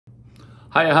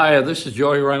Hiya, hiya, this is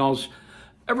Joey Reynolds.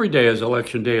 Every day is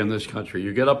election day in this country.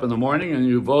 You get up in the morning and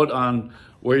you vote on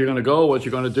where you're going to go, what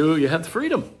you're going to do. You have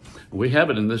freedom. We have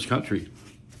it in this country.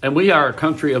 And we are a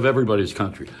country of everybody's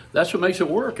country. That's what makes it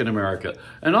work in America.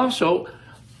 And also,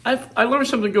 I learned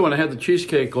something good when I had the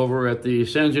cheesecake over at the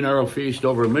San Gennaro Feast,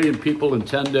 over 1 million people in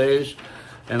 10 days.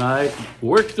 And I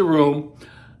worked the room,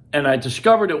 and I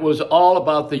discovered it was all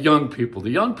about the young people. The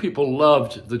young people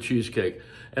loved the cheesecake.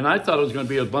 And I thought it was going to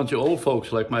be a bunch of old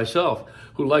folks like myself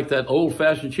who like that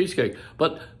old-fashioned cheesecake.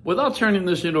 But without turning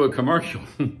this into a commercial,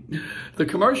 the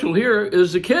commercial here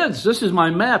is the kids. This is my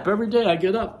map. Every day I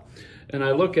get up and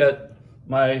I look at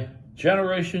my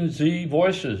Generation Z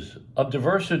voices of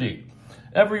diversity.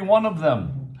 Every one of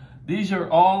them. These are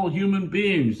all human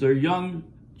beings. They're young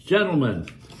gentlemen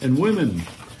and women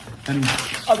and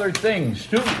other things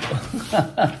too.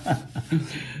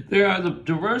 They are the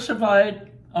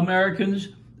diversified Americans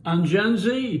on Gen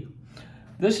Z.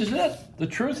 This is it. The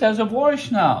truth has a voice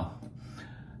now.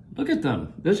 Look at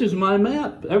them. This is my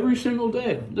map every single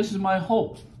day. This is my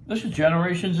hope. This is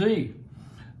Generation Z.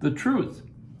 The truth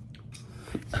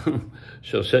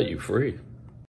shall set you free.